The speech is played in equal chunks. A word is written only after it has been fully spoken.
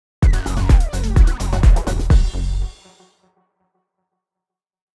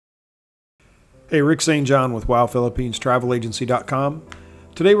Hey, Rick St. John with WowPhilippinesTravelAgency.com.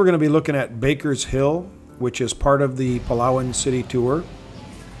 Today we're going to be looking at Baker's Hill, which is part of the Palawan City Tour.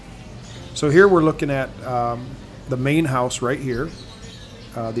 So here we're looking at the main house right here.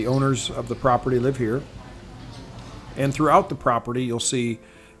 The owners of the property live here. And throughout the property you'll see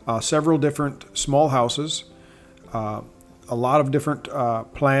several different small houses, a lot of different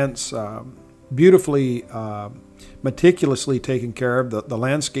plants, beautifully meticulously taken care of. The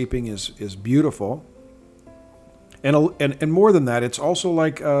landscaping is beautiful, and more than that, it's also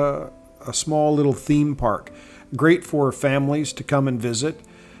like a small little theme park, great for families to come and visit.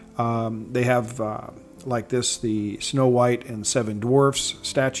 They have like this, the Snow White and Seven Dwarfs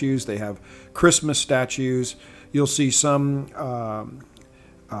statues. They have Christmas statues. You'll see some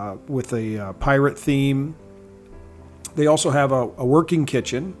with a pirate theme. They also have a working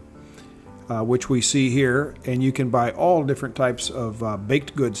kitchen, which we see here, and you can buy all different types of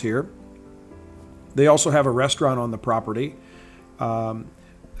baked goods here. They also have a restaurant on the property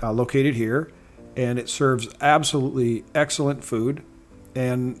located here, and it serves absolutely excellent food.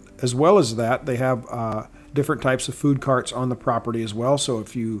 And as well as that, they have different types of food carts on the property as well. So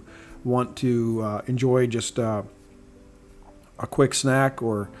if you want to enjoy just a quick snack,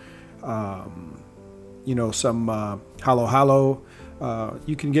 or you know, some halo,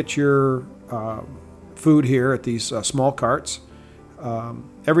 you can get your food here at these small carts.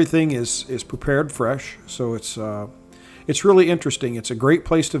 Everything is prepared fresh, so it's really interesting. It's a great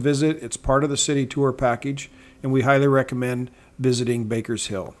place to visit. It's part of the city tour package, and we highly recommend visiting Baker's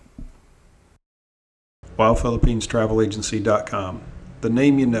Hill. WowPhilippinesTravelAgency.com, the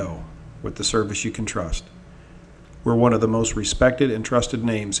name you know with the service you can trust. We're one of the most respected and trusted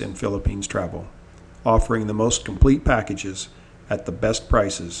names in Philippines travel, offering the most complete packages at the best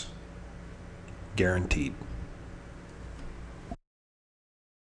prices, guaranteed.